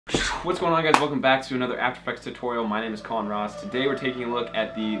What's going on, guys? Welcome back to another After Effects tutorial. My name is Colin Ross. Today we're taking a look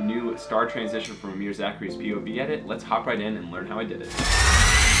at the new star transition from Amir Zachery's POV edit. Let's hop right in and learn how I did it.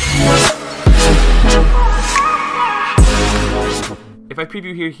 If I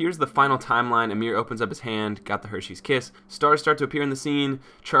preview here, here's the final timeline. Amir opens up his hand, got the Hershey's Kiss. Stars start to appear in the scene,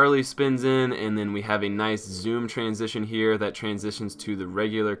 Charlie spins in, and then we have a nice zoom transition here that transitions to the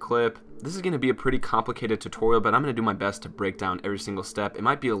regular clip. This is going to be a pretty complicated tutorial, but I'm going to do my best to break down every single step. It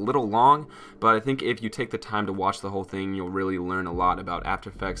might be a little long, but I think if you take the time to watch the whole thing, you'll really learn a lot about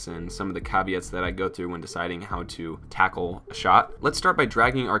After Effects and some of the caveats that I go through when deciding how to tackle a shot. Let's start by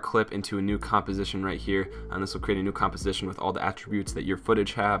dragging our clip into a new composition right here, and this will create a new composition with all the attributes that your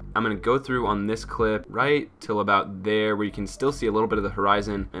footage have. I'm going to go through on this clip right till about there where you can still see a little bit of the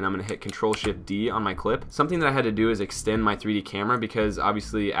horizon, and I'm going to hit Control-Shift-D on my clip. Something that I had to do is extend my 3D camera because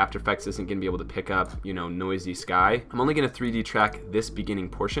obviously After Effects isn't going to be able to pick up, you know, noisy sky. I'm only going to 3D track this beginning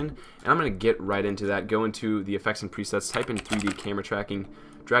portion, and I'm going to get right into that. Go into the effects and presets, type in 3D camera tracking,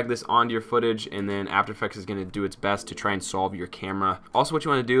 drag this onto your footage, and then After Effects is going to do its best to try and solve your camera. Also, what you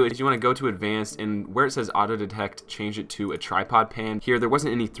want to do is you want to go to advanced, and where it says auto detect, change it to a tripod pan. Here there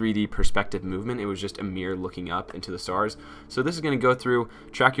wasn't any 3D perspective movement, it was just Amir looking up into the stars. So this is going to go through,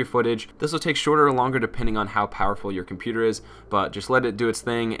 track your footage. This will take shorter or longer depending on how powerful your computer is, but just let it do its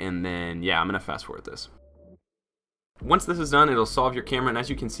thing, and then yeah, I'm going to fast forward this. Once this is done, it'll solve your camera, and as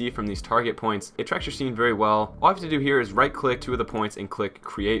you can see from these target points, it tracks your scene very well. All I have to do here is right click two of the points and click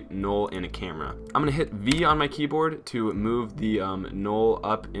create null in a camera. I'm gonna hit V on my keyboard to move the null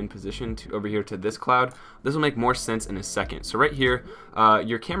up in position to over here to this cloud. This will make more sense in a second. So right here,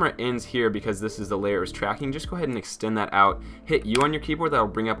 your camera ends here because this is the layer it's tracking. Just go ahead and extend that out. Hit U on your keyboard, that'll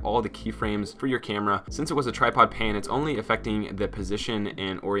bring up all the keyframes for your camera. Since it was a tripod pan, it's only affecting the position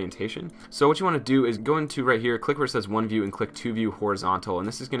and orientation. So what you wanna do is go into right here, click where it says one view and click two view horizontal, and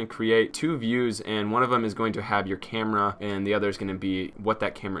this is going to create two views, and one of them is going to have your camera and the other is going to be what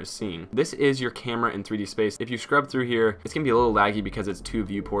that camera is seeing. This is your camera in 3D space. If you scrub through here, it's going to be a little laggy because it's two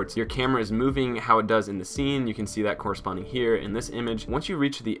viewports. Your camera is moving how it does in the scene. You can see that corresponding here in this image. Once you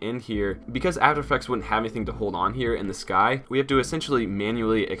reach the end here, because After Effects wouldn't have anything to hold on here in the sky, we have to essentially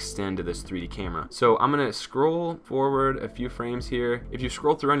manually extend to this 3D camera. So I'm going to scroll forward a few frames here. If you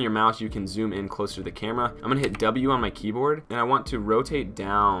scroll through on your mouse, you can zoom in closer to the camera. I'm going to hit W on my keyboard, and I want to rotate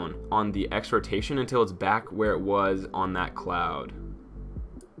down on the X rotation until it's back where it was on that cloud,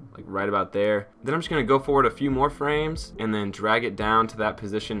 like right about there. Then I'm just going to go forward a few more frames and then drag it down to that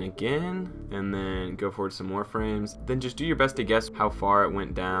position again, and then go forward some more frames. Then just do your best to guess how far it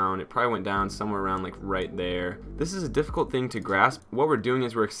went down. It probably went down somewhere around like right there. This is a difficult thing to grasp. What we're doing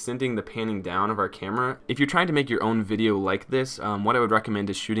is we're extending the panning down of our camera. If you're trying to make your own video like this, what I would recommend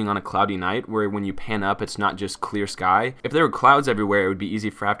is shooting on a cloudy night where when you pan up it's not just clear sky. If there were clouds everywhere, it would be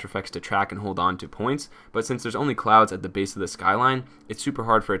easy for After Effects to track and hold on to points, but since there's only clouds at the base of the skyline, it's super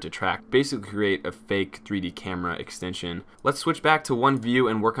hard for it to track. Basically create a fake 3D camera extension. Let's switch back to one view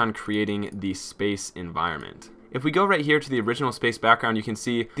and work on creating the space environment. If we go right here to the original space background, you can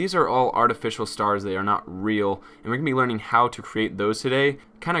see these are all artificial stars. They are not real, and we're going to be learning how to create those today.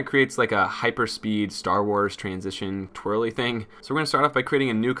 Kind of creates like a hyperspeed Star Wars transition twirly thing. So we're going to start off by creating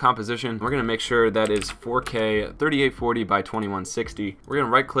a new composition. We're going to make sure that is 4K 3840 by 2160. We're going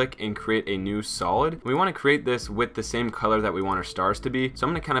to right click and create a new solid. We want to create this with the same color that we want our stars to be. So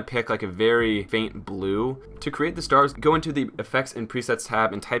I'm going to kind of pick like a very faint blue. To create the stars, go into the effects and presets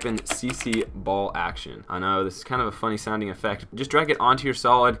tab and type in CC ball action. I know this is kind of a funny sounding effect. Just drag it onto your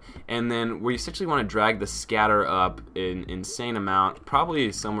solid, and then we essentially want to drag the scatter up an insane amount,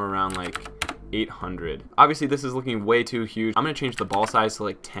 probably somewhere around like 800. Obviously this is looking way too huge. I'm gonna change the ball size to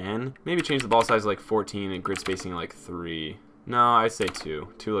like 10, maybe change the ball size to like 14 and grid spacing like 3. No, I say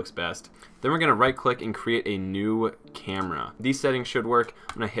 2. 2 looks best. Then we're going to right click and create a new camera. These settings should work.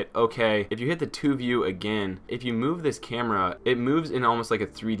 I'm going to hit OK. If you hit the 2 view again, if you move this camera, it moves in almost like a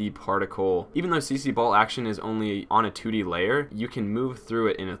 3D particle. Even though CC ball action is only on a 2D layer, you can move through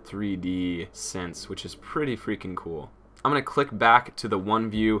it in a 3D sense, which is pretty freaking cool. I'm going to click back to the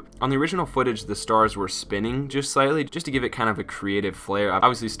one view. On the original footage, the stars were spinning just slightly, just to give it kind of a creative flair.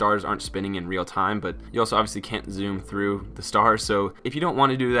 Obviously, stars aren't spinning in real time, but you also obviously can't zoom through the stars. So if you don't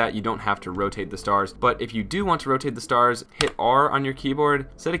want to do that, you don't have to rotate the stars. But if you do want to rotate the stars, hit R on your keyboard,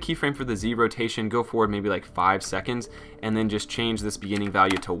 set a keyframe for the Z rotation, go forward maybe like 5 seconds, and then just change this beginning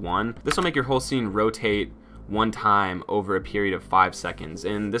value to 1. This will make your whole scene rotate one time over a period of 5 seconds.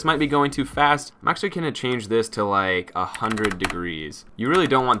 And this might be going too fast. I'm actually going to change this to like 100 degrees. You really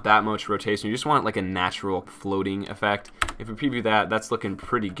don't want that much rotation. You just want like a natural floating effect. If we preview that, that's looking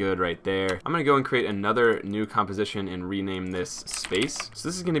pretty good right there. I'm going to go and create another new composition and rename this space. So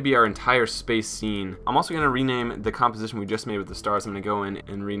this is going to be our entire space scene. I'm also going to rename the composition we just made with the stars. I'm going to go in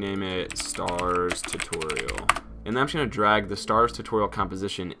and rename it Stars Tutorial. And then I'm just going to drag the Stars Tutorial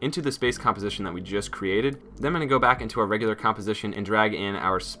composition into the space composition that we just created. Then I'm going to go back into our regular composition and drag in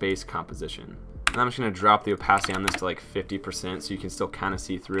our space composition. And I'm just going to drop the opacity on this to like 50% so you can still kind of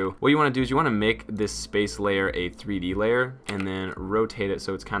see through. What you want to do is you want to make this space layer a 3D layer and then rotate it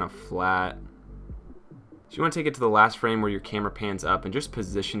so it's kind of flat. So you want to take it to the last frame where your camera pans up and just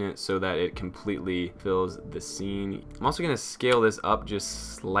position it so that it completely fills the scene. I'm also going to scale this up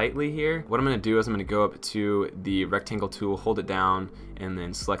just slightly here. What I'm going to do is I'm going to go up to the rectangle tool, hold it down, and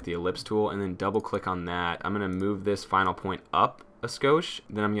then select the ellipse tool, and then double click on that. I'm going to move this final point up a skosh.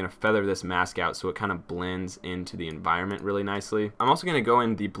 Then I'm going to feather this mask out so it kind of blends into the environment really nicely. I'm also going to go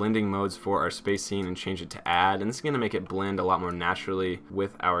in the blending modes for our space scene and change it to add, and this is going to make it blend a lot more naturally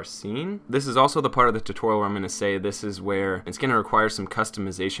with our scene. This is also the part of the tutorial where I'm going to say this is where it's going to require some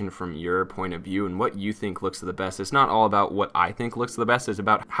customization from your point of view and what you think looks the best. It's not all about what I think looks the best, it's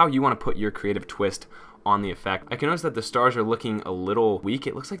about how you want to put your creative twist on the effect. I can notice that the stars are looking a little weak.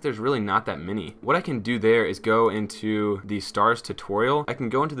 It looks like there's really not that many. What I can do there is go into the stars tutorial. I can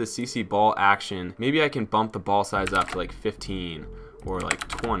go into the CC ball action. Maybe I can bump the ball size up to like 15 or like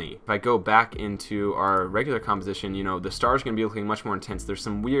 20. If I go back into our regular composition, you know, the stars are going to be looking much more intense. There's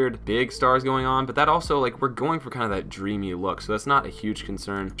some weird big stars going on, but that also, like, we're going for kind of that dreamy look, so that's not a huge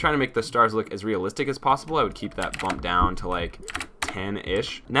concern. Trying to make the stars look as realistic as possible, I would keep that bump down to like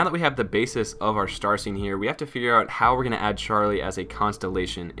 10-ish. Now that we have the basis of our star scene here, we have to figure out how we're going to add Charlie as a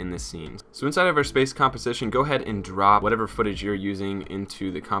constellation in this scene. So inside of our space composition, go ahead and drop whatever footage you're using into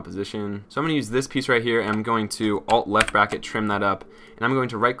the composition. So I'm going to use this piece right here, and I'm going to Alt left bracket trim that up, and I'm going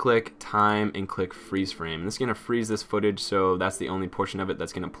to right click, time, and click freeze frame. And this is going to freeze this footage, so that's the only portion of it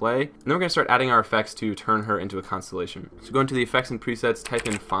that's going to play. And then we're going to start adding our effects to turn her into a constellation. So go into the effects and presets, type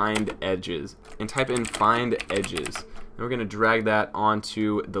in find edges, and type in find edges. And we're going to drag that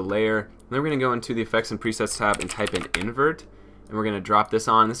onto the layer. And then we're going to go into the effects and presets tab and type in invert. And we're going to drop this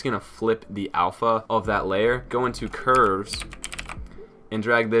on. This is going to flip the alpha of that layer. Go into curves and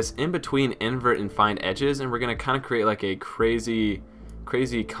drag this in between invert and find edges. And we're going to kind of create like a crazy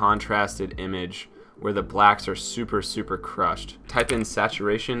contrasted image where the blacks are super crushed. Type in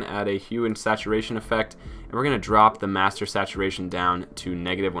saturation, add a hue and saturation effect, and we're going to drop the master saturation down to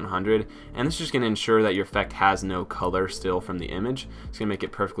 -100, and this is just going to ensure that your effect has no color still from the image. It's going to make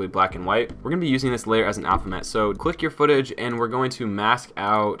it perfectly black and white. We're going to be using this layer as an alpha matte, so click your footage and we're going to mask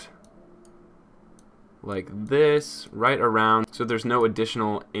out like this right around so there's no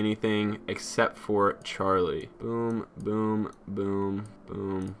additional anything except for Charlie. Boom, boom, boom,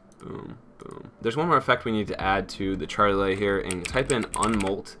 boom, boom. Boom. There's one more effect we need to add to the Charlie layer here, and type in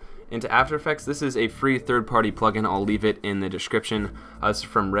unmolt into After Effects. This is a free third-party plugin. I'll leave it in the description. This is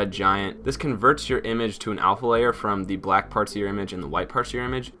from Red Giant. This converts your image to an alpha layer from the black parts of your image and the white parts of your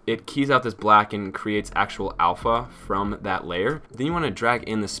image. It keys out this black and creates actual alpha from that layer. Then you want to drag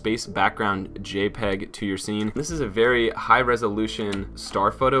in the space background JPEG to your scene. This is a very high-resolution star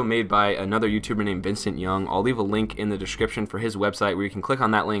photo made by another YouTuber named Vincent Young. I'll leave a link in the description for his website where you can click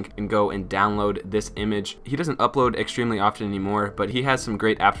on that link and go and download this image. He doesn't upload extremely often anymore, but he has some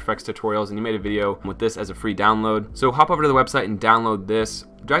great After Effects tutorials, and he made a video with this as a free download. So hop over to the website and download this.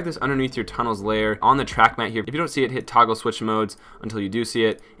 Drag this underneath your tunnels layer on the track mat here. If you don't see it, hit toggle switch modes until you do see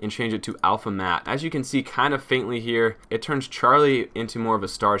it and change it to alpha matte. As you can see kind of faintly here, it turns Charlie into more of a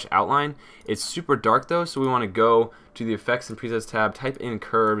starish outline. It's super dark though, so we want to go to the effects and presets tab, type in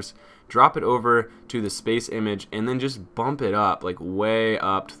curves, drop it over to the space image, and then just bump it up like way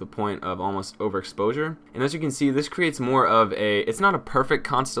up to the point of almost overexposure. And as you can see, this creates more of a, it's not a perfect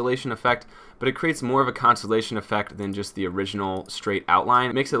constellation effect, but it creates more of a constellation effect than just the original straight outline.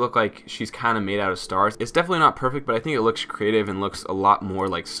 It makes it look like she's kind of made out of stars. It's definitely not perfect, but I think it looks creative and looks a lot more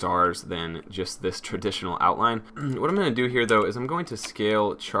like stars than just this traditional outline. What I'm going to do here though is I'm going to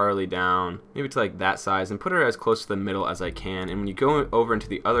scale Charlie down maybe to like that size and put her as close to the middle as I can. And when you go over into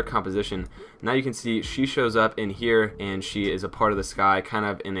the other composition, now you can see she shows up in here and she is a part of the sky kind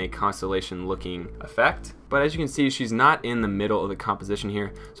of in a constellation looking effect. but as you can see, she's not in the middle of the composition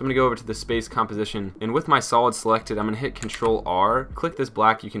here. So I'm gonna go over to the space composition, and with my solid selected, I'm gonna hit Control R, click this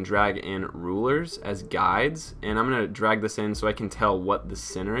black. You can drag in rulers as guides, and I'm gonna drag this in so I can tell what the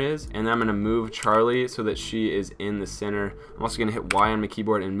center is, and then I'm gonna move Charlie so that she is in the center. I'm also gonna hit Y on my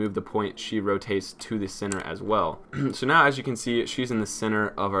keyboard and move the point she rotates to the center as well. So now, as you can see, she's in the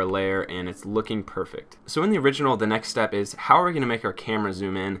center of our layer, and it's looking perfect. So in the original, the next step is how are we gonna make our camera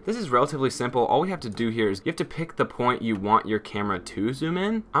zoom in? This is relatively simple. All we have to do here is you have to pick the point you want your camera to zoom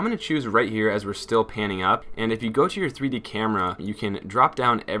in. I'm gonna choose right here as we're still panning up, and if you go to your 3D camera, you can drop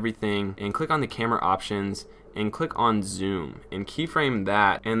down everything and click on the camera options and click on zoom and keyframe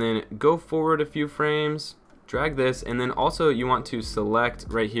that, and then go forward a few frames, drag this, and then also you want to select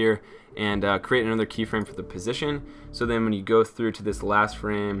right here and create another keyframe for the position. So then when you go through to this last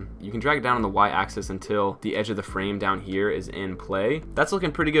frame, you can drag it down on the Y-axis until the edge of the frame down here is in play. That's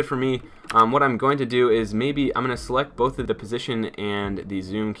looking pretty good for me. What I'm going to do is maybe I'm going to select both of the position and the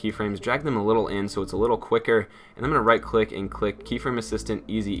zoom keyframes, drag them a little in so it's a little quicker, and I'm going to right click and click Keyframe Assistant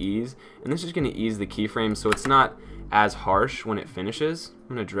Easy Ease, and this is going to ease the keyframe so it's not as harsh when it finishes.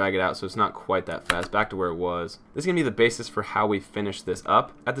 I'm going to drag it out so it's not quite that fast, back to where it was. This is going to be the basis for how we finish this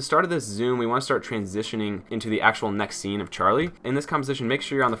up. At the start of this zoom, we want to start transitioning into the actual next scene of Charlie. In this composition, make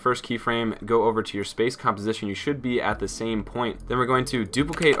sure you're on the first keyframe, go over to your space composition. You should be at the same point. Then we're going to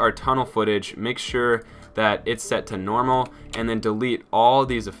duplicate our tunnel footage, make sure that it's set to normal, and then delete all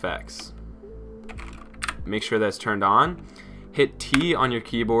these effects. Make sure that's turned on. Hit T on your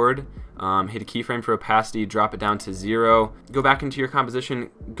keyboard. Hit a keyframe for opacity, drop it down to 0. Go back into your composition,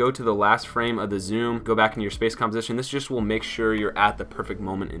 go to the last frame of the zoom, go back into your space composition. This just will make sure you're at the perfect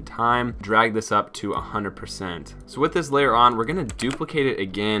moment in time. Drag this up to 100%. So with this layer on, we're gonna duplicate it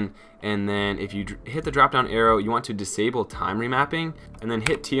again, and then if you hit the drop down arrow, you want to disable time remapping, and then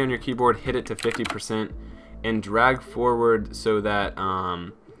hit T on your keyboard, hit it to 50%, and drag forward so that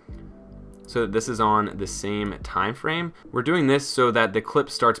this is on the same time frame. We're doing this so that the clip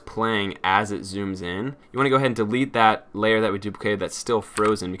starts playing as it zooms in. You want to go ahead and delete that layer that we duplicated that's still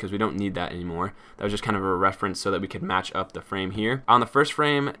frozen because we don't need that anymore. That was just kind of a reference so that we could match up the frame here. On the first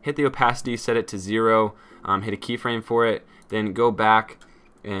frame, hit the opacity, set it to 0, hit a keyframe for it, then go back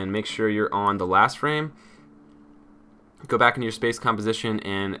and make sure you're on the last frame. Go back into your space composition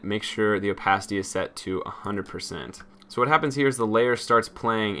and make sure the opacity is set to 100%. So what happens here is the layer starts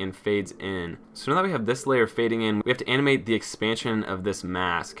playing and fades in. So now that we have this layer fading in, we have to animate the expansion of this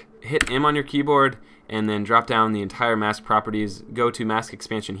mask. Hit M on your keyboard and then drop down the entire mask properties. Go to mask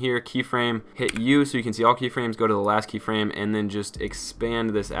expansion here, keyframe, hit U so you can see all keyframes, go to the last keyframe, and then just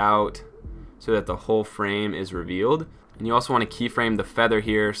expand this out so that the whole frame is revealed. And you also want to keyframe the feather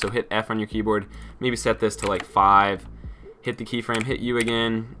here, so hit F on your keyboard, maybe set this to like 5. Hit the keyframe, hit U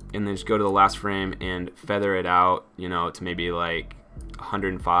again, and then just go to the last frame and feather it out, you know, to maybe like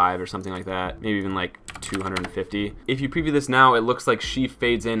 105 or something like that, maybe even like 250. If you preview this now, it looks like she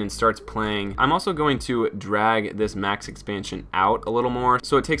fades in and starts playing. I'm also going to drag this max expansion out a little more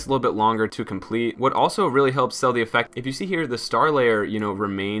so it takes a little bit longer to complete. What also really helps sell the effect, if you see here, the star layer, you know,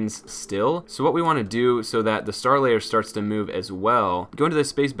 remains still. So what we want to do so that the star layer starts to move as well, go into the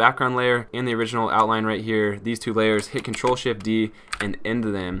space background layer and the original outline right here, these two layers, hit Control-Shift-D and end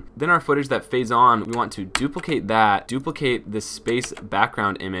them. Then our footage that fades on, we want to duplicate that, duplicate the space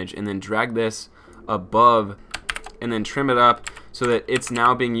background image, and then drag this above and then trim it up so that it's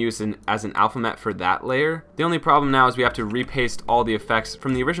now being used as an alpha matte for that layer. The only problem now is we have to repaste all the effects.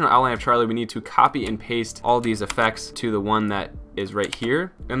 From the original outline of Charlie, we need to copy and paste all these effects to the one that is right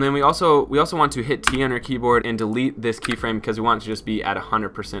here. And then we also want to hit T on your keyboard and delete this keyframe because we want it to just be at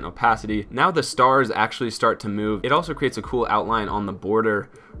 100% opacity. Now the stars actually start to move. It also creates a cool outline on the border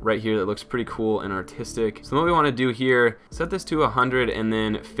right here that looks pretty cool and artistic. So what we want to do here, set this to 100 and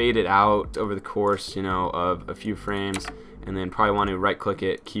then fade it out over the course, you know, of a few frames. And then probably want to right click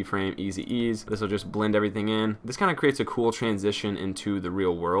it, keyframe, easy ease. This will just blend everything in. This kind of creates a cool transition into the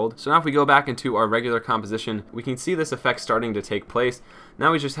real world. So now if we go back into our regular composition, we can see this effect starting to take place.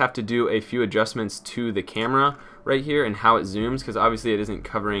 Now we just have to do a few adjustments to the camera right here and how it zooms, because obviously it isn't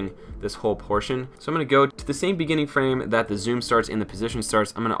covering this whole portion. So I'm going to go to the same beginning frame that the zoom starts and the position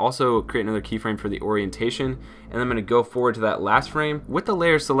starts. I'm going to also create another keyframe for the orientation, and I'm going to go forward to that last frame. With the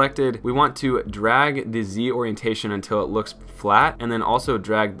layer selected, we want to drag the Z orientation until it looks flat, and then also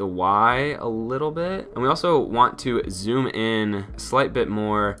drag the Y a little bit. And we also want to zoom in a slight bit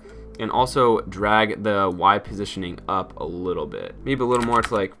more and also drag the Y positioning up a little bit, maybe a little more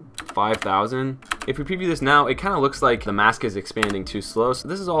to like 5,000. If we preview this now, it kind of looks like the mask is expanding too slow. So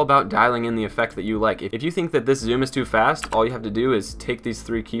this is all about dialing in the effect that you like. If you think that this zoom is too fast, all you have to do is take these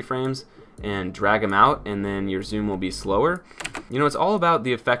 3 keyframes and drag them out, and then your zoom will be slower. You know, it's all about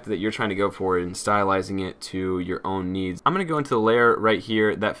the effect that you're trying to go for and stylizing it to your own needs. I'm going to go into the layer right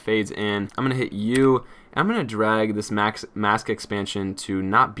here that fades in. I'm going to hit U, and I'm going to drag this mask expansion to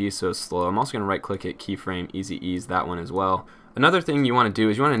not be so slow. I'm also going to right click it, keyframe, easy ease that one as well. Another thing you want to do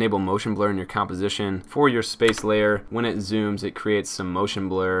is you want to enable motion blur in your composition. For your space layer, when it zooms, it creates some motion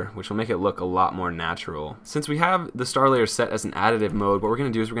blur, which will make it look a lot more natural. Since we have the star layer set as an additive mode, what we're going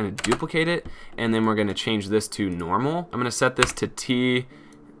to do is we're going to duplicate it, and then we're going to change this to normal. I'm going to set this to T0,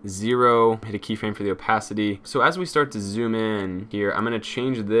 hit a keyframe for the opacity. So as we start to zoom in here, I'm going to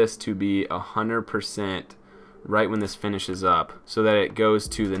change this to be 100% right when this finishes up, so that it goes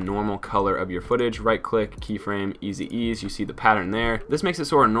to the normal color of your footage. Right click, keyframe, easy ease. You see the pattern there. This makes it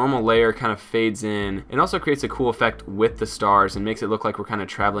so our normal layer kind of fades in, and also creates a cool effect with the stars and makes it look like we're kind of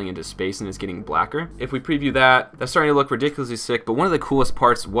traveling into space and it's getting blacker. If we preview that, that's starting to look ridiculously sick, but one of the coolest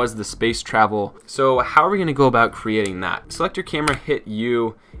parts was the space travel. So how are we going to go about creating that? Select your camera, hit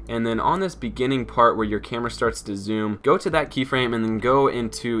U, and then on this beginning part where your camera starts to zoom, go to that keyframe and then go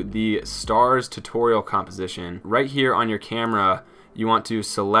into the stars tutorial composition. Right here on your camera, you want to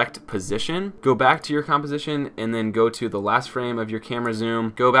select position, go back to your composition, and then go to the last frame of your camera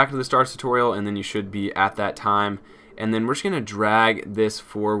zoom, go back to the stars tutorial, and then you should be at that time. And then we're just going to drag this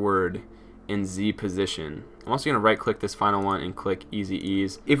forward in Z position. I'm also going to right click this final one and click easy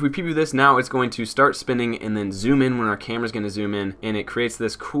ease. If we preview this now, it's going to start spinning and then zoom in when our camera's going to zoom in, and it creates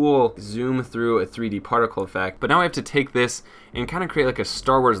this cool zoom through a 3D particle effect. But now we have to take this and kind of create like a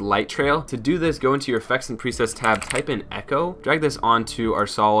Star Wars light trail. To do this, go into your effects and presets tab, type in echo, drag this onto our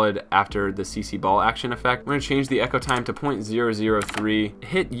solid after the CC ball action effect. We're going to change the echo time to 0.003,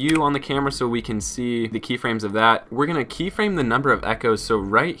 hit U on the camera so we can see the keyframes of that. We're going to keyframe the number of echoes, so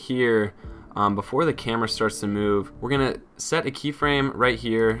right here, before the camera starts to move, we're going to set a keyframe right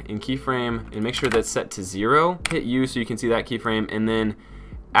here in keyframe and make sure that's set to 0. Hit U so you can see that keyframe, and then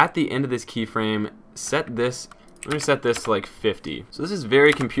at the end of this keyframe, set this. We're going to set this to like 50. So this is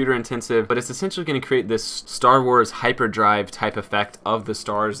very computer intensive, but it's essentially going to create this Star Wars HyperDrive type effect of the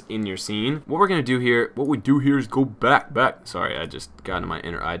stars in your scene. What we do here is go back. Sorry, I just got into my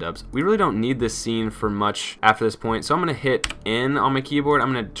inner iDubbbz. We really don't need this scene for much after this point, so I'm going to hit N on my keyboard.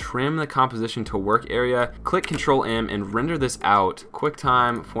 I'm going to trim the composition to work area, click Control M and render this out,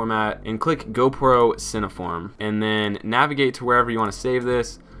 QuickTime format, and click GoPro Cineform, and then navigate to wherever you want to save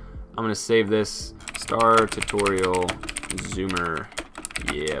this. I'm going to save this Star Tutorial Zoomer.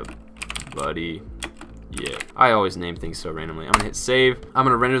 Yeah, buddy. Yeah. I always name things so randomly. I'm going to hit save. I'm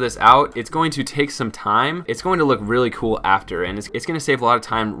going to render this out. It's going to take some time. It's going to look really cool after, and it's going to save a lot of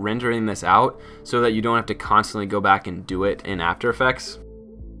time rendering this out so that you don't have to constantly go back and do it in After Effects.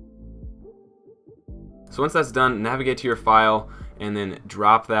 So once that's done, navigate to your file and then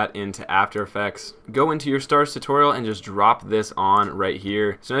drop that into After Effects. Go into your stars tutorial and just drop this on right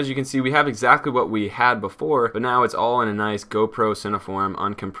here. So as you can see, we have exactly what we had before, but now it's all in a nice GoPro Cineform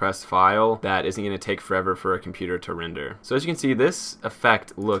uncompressed file that isn't going to take forever for a computer to render. So as you can see, this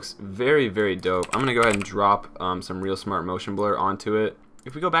effect looks very, very dope. I'm going to go ahead and drop some Real Smart Motion Blur onto it.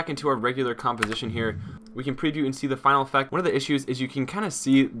 If we go back into our regular composition here, we can preview and see the final effect. One of the issues is you can kind of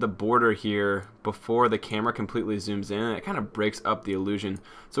see the border here before the camera completely zooms in, and it kind of breaks up the illusion.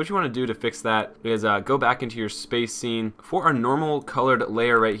 So what you want to do to fix that is go back into your space scene. For our normal colored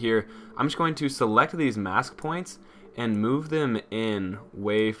layer right here, I'm just going to select these mask points and move them in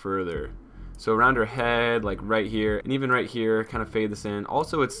way further. So around her head, like right here, and even right here, kind of fade this in.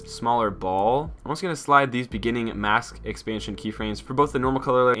 Also, it's smaller ball. I'm also going to slide these beginning mask expansion keyframes for both the normal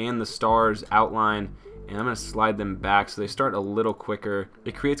color and the stars outline, and I'm going to slide them back so they start a little quicker.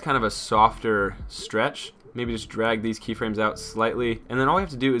 It creates kind of a softer stretch. Maybe just drag these keyframes out slightly, and then all we have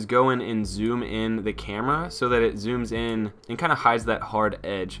to do is go in and zoom in the camera so that it zooms in and kind of hides that hard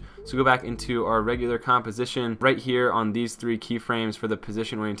edge. So go back into our regular composition right here on these 3 keyframes for the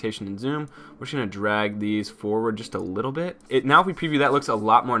position, orientation, and zoom. We're just going to drag these forward just a little bit. Now if we preview, that looks a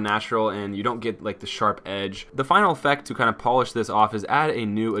lot more natural and you don't get like the sharp edge. The final effect to kind of polish this off is add a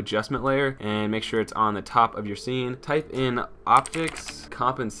new adjustment layer and make sure it's on the top of your scene. Type in optics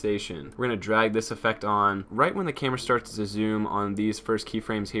compensation. We're going to drag this effect on right when the camera starts to zoom on these first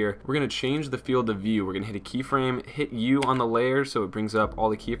keyframes here. We're going to change the field of view. We're going to hit a keyframe, hit U on the layer so it brings up all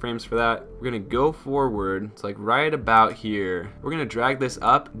the keyframes for that. We're going to go forward. It's like right about here. We're going to drag this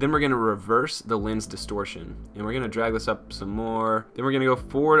up. Then we're going to reverse the lens distortion. And we're going to drag this up some more. Then we're going to go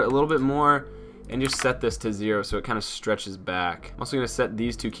forward a little bit more. and just set this to 0 so it kind of stretches back. I'm also going to set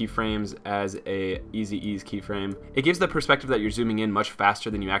these two keyframes as a easy ease keyframe. It gives the perspective that you're zooming in much faster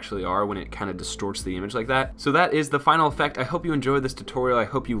than you actually are when it kind of distorts the image like that. So that is the final effect. I hope you enjoyed this tutorial. I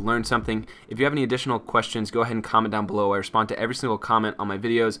hope you learned something. If you have any additional questions, go ahead and comment down below. I respond to every single comment on my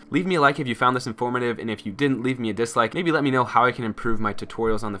videos. Leave me a like if you found this informative, and if you didn't, leave me a dislike. Maybe let me know how I can improve my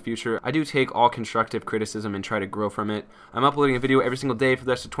tutorials on the future. I do take all constructive criticism and try to grow from it. I'm uploading a video every single day for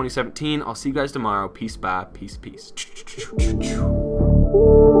the rest of 2017. I'll see you guys tomorrow. Peace, bye. Peace, peace.